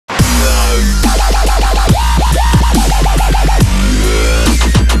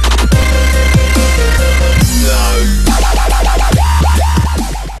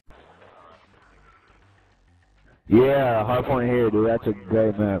Yeah, hardpoint here, dude. That's a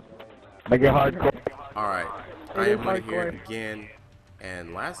great map. Make it hardcore. Alright, I am Money here again.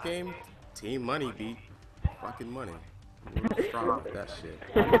 And last game, Team Money beat fucking Money. We're strong with that shit.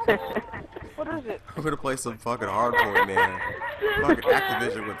 What is it? I'm gonna play some fucking hardpoint, man. Fucking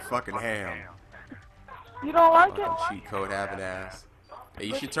Activision with fucking ham. You don't like Fucking it? cheat code having ass. Hey,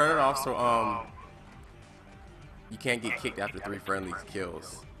 you should turn it off so you can't get kicked after 3 friendly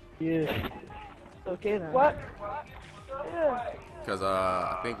kills. Yeah. Okay then. What? Yeah. Cause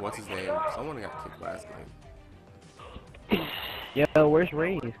I think what's his name? Someone got kicked last game. Yo, where's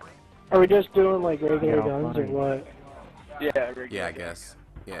Ray? Are we just doing like regular Yeah, guns or fine. what? Yeah, regular. Yeah, I guess.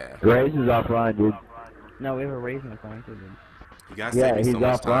 Yeah. Grace is offline, dude. No, we have a Rays in the phone too, dude. You guys Yeah, saved me so he's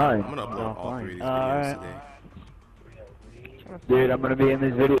much time. offline. I'm gonna upload all 3 of these videos Alright. today. Dude, I'm gonna be in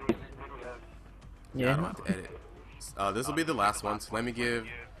this video. Yeah, I don't have to edit. This will be the last one, so let me give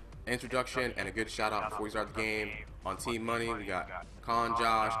an introduction and a good shout out before we start the game. On Team Money, we got Con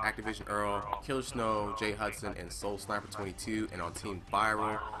Josh, Activision Earl, Killer Snow, Jay Hudson, and Soul Sniper 22. And on Team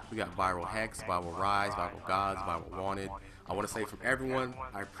Viral, we got Viral Hex, Viral Rise, Viral Gods, Viral Wanted. I want to say from everyone,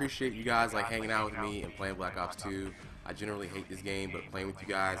 I appreciate you guys like hanging out with me and playing Black Ops 2. I generally hate this game, but playing with you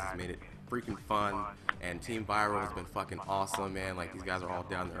guys has made it freaking fun. And Team Viral has been fucking awesome, man. Like, these guys are all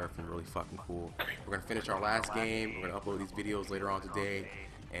down to earth and really fucking cool. We're gonna finish our last game. We're gonna upload these videos later on today.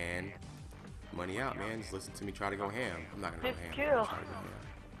 And money out, man. Just listen to me try to go ham. I'm not gonna go ham. Kill. I'm gonna try to go ham.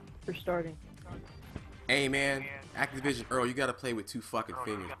 We're starting. Hey, man. Activision Earl, you gotta play with 2 fucking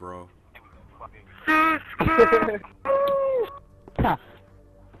fingers, bro.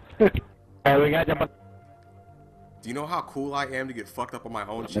 Hey, we gotta jump on. Do you know how cool I am to get fucked up on my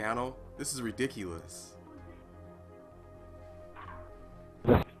own channel? This is ridiculous.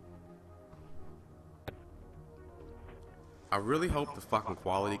 I really hope the fucking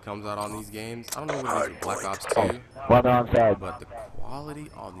quality comes out on these games. I don't know what it is with Black Ops 2, Well, no, I'm sad. but the quality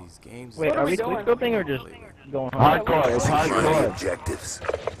on these games Wait, is are we doing? quickscoping or just going hard? Hardcore, it's hardcore. Objectives.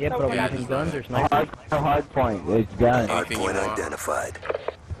 Yeah, but are we Yeah, using just guns or run snipers? Hardpoint, it's done. Anything you Hardpoint want. identified.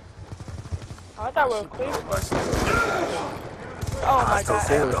 I thought we were clear. Oh my Hostile god.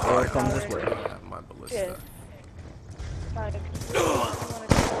 found the hard Comes this way. I have my ballista. Yeah. But,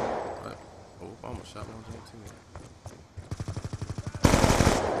 oh, I almost shot my own jam too.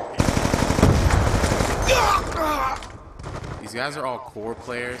 These guys are all core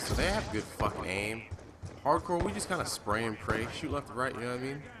players, so they have good fucking aim. Hardcore, we just kind of spray and pray, shoot left and right, you know what I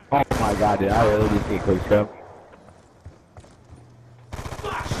mean? Oh my god, dude, I really just need quick scope.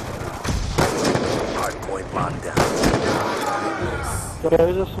 Hardpoint lockdown. So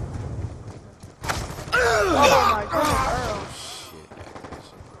there's a Oh my god. Oh shit,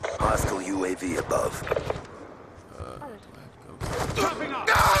 Activision. Hostile UAV above.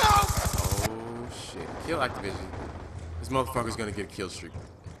 Oh shit, kill Activision. This motherfucker's gonna get a kill streak.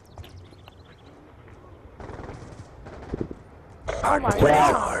 Hardpoint is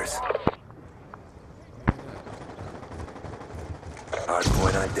ours.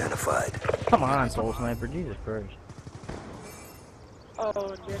 Hardpoint identified. Come on, Soul Sniper, Jesus Christ.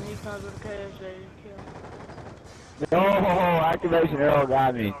 Oh, then he comes with a KSJ. No, Activation Earl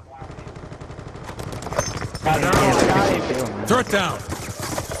got me. Throw it down.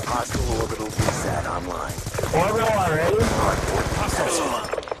 Hostile orbital VSAT online. Orbital already? Hardpoint successful.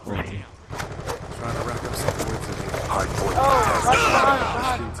 Trying to rack up some points in here. Hardpoint Oh, contested.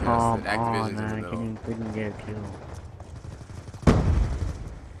 Shooting test, Oh, and Activision's in the man, middle. we didn't get a kill.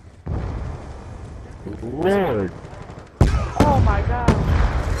 Lord. Oh my god.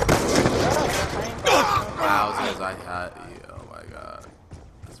 Thousands I had. Yeah, oh my god.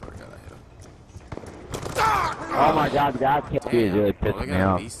 I swear to god I hit him. Oh my god, God can't be Damn, really bro, they pissing me got a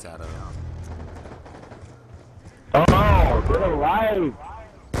off. beast out of him. Oh, get alive!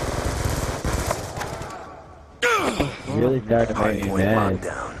 Really starting to make me Hardpoint mad.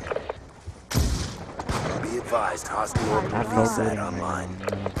 lockdown. Be advised, hostile orbital VSAT online.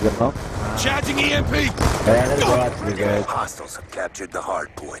 You know? Charging EMP. Hey, I gotta go after you guys. Hostiles have captured the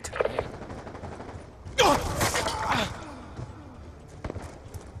hardpoint.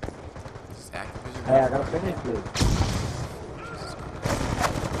 This is Activision. Hey, I gotta finish this.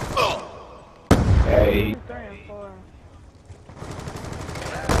 Hey. 3 and 4.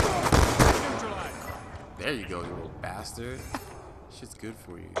 There you go, you little bastard. Shit's good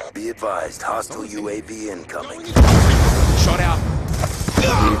for you. Be advised, hostile UAV incoming. Shot out.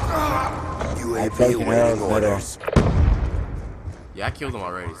 UAV taking awaiting arrows, orders. Yeah, I killed him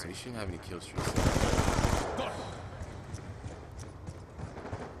already, so he shouldn't have any kill streaks.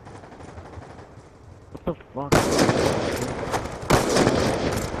 What the fuck?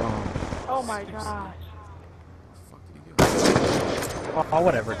 Oh my gosh. Oh,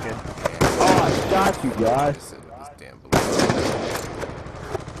 whatever, kid. Oh, I shot you, guys. This damn blue.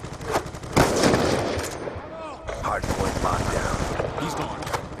 Hardpoint lockdown. He's gone.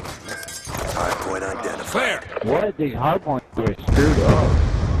 Hardpoint identified. Clear. What? These hardpoints are screwed up.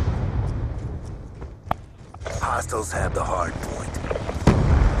 Hostiles have the hardpoint.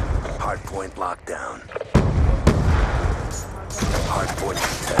 Hardpoint lockdown. Hardpoint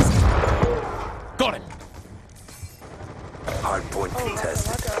contested. Got him. Hardpoint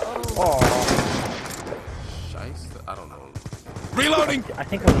contested. Shice? I don't know. Reloading. I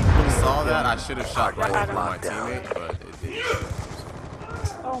think I Saw that? I should have shot right Hardpoint over my lockdown. teammate, but it didn't.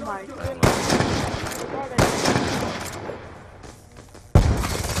 Oh my goodness.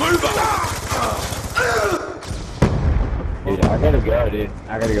 Move up. Dude, I gotta go, dude.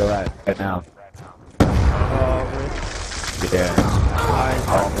 I gotta go right now. Yeah.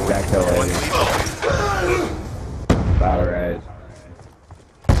 I'll be back to later. Alright.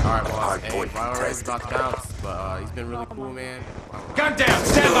 Alright, well, hey, Hardpoint Viral Ray's contested. about to bounce, but he's been really cool, man. Gun down.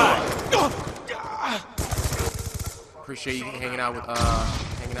 Stand by. Appreciate you hanging out with me,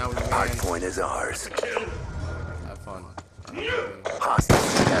 man. Hardpoint is ours. Have fun.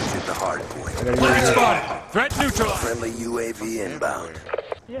 Hostiles captured the hardpoint. Target spotted. Threat neutralized. Friendly UAV inbound.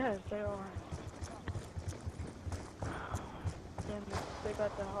 Yes, they are. And they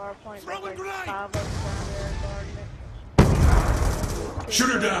got the hard point. There's like 5 of them down there guarding it. Shoot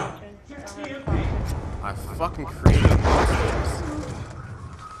her down. I fucking created monsters.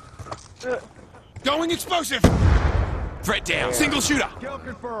 Going explosive. Threat down. Single shooter. Kill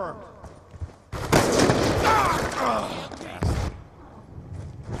confirmed.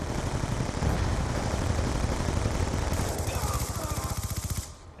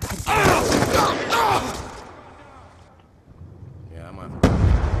 Yeah, I might have to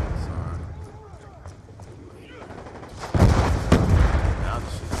sorry. Now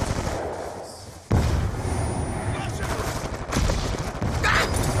this fuck,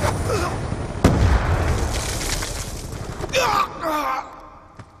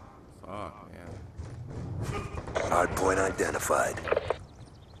 man. Hardpoint identified.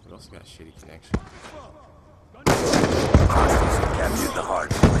 We also got a shitty connection. Hostiles have captured the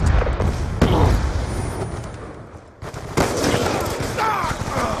hardpoint.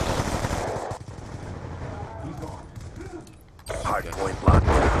 Hardpoint locked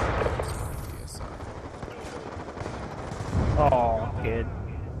down. Yes, sir. Oh, kid.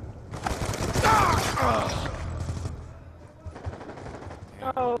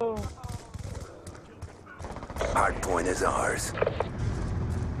 Oh, Hardpoint is ours.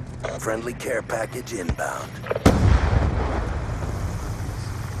 Friendly care package inbound.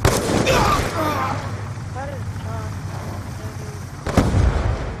 that is tough.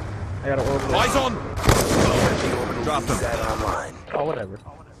 I gotta order. Eyes on. Drop them. Set online. Oh, whatever.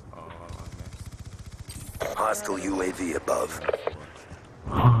 Hostile UAV above.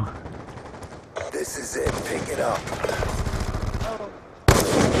 This is it. Pick it up.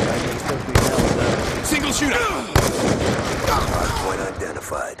 Single shooter. Hardpoint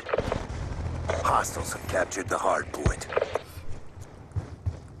identified. Hostiles have captured the hardpoint.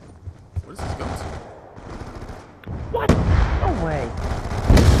 Where does this go to? What? No way.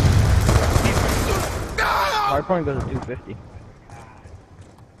 Hardpoint goes to 250.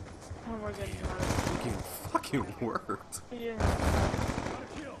 Oh, we're getting Fucking worked. Yeah.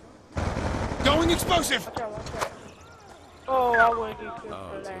 Going explosive. Watch out, watch out. Oh, I would get good Oh,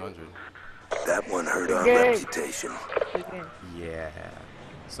 for that. 200. That one hurt our Okay. reputation. Yeah.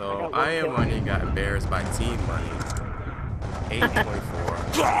 So I Am Money got embarrassed by Team Money. 824.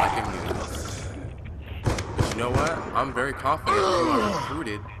 Like a news. But you know what? I'm very confident we are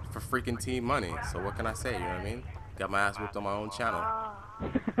recruited for freaking Team Money. So what can I say? You know what I mean? Got my ass whipped on my own channel.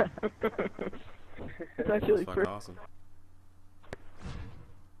 It's actually Fucking pretty. awesome.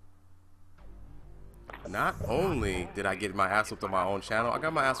 Not only did I get my ass whipped on my own channel, I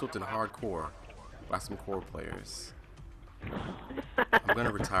got my ass whipped in hardcore by some core players. I'm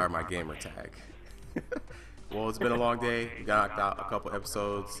gonna retire my gamer tag. Well, it's been a long day. We got out a couple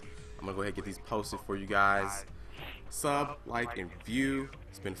episodes. I'm gonna go ahead and get these posted for you guys. Sub, like, and view.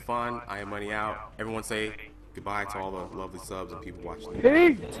 It's been fun. I Am Money out. Everyone say goodbye to all the lovely subs and people watching.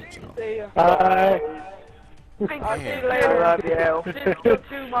 Peace. See ya. Bye. I'll see you Man. later. Love you.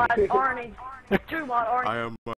 Too much, Arnie. Too much, Arnie. I Am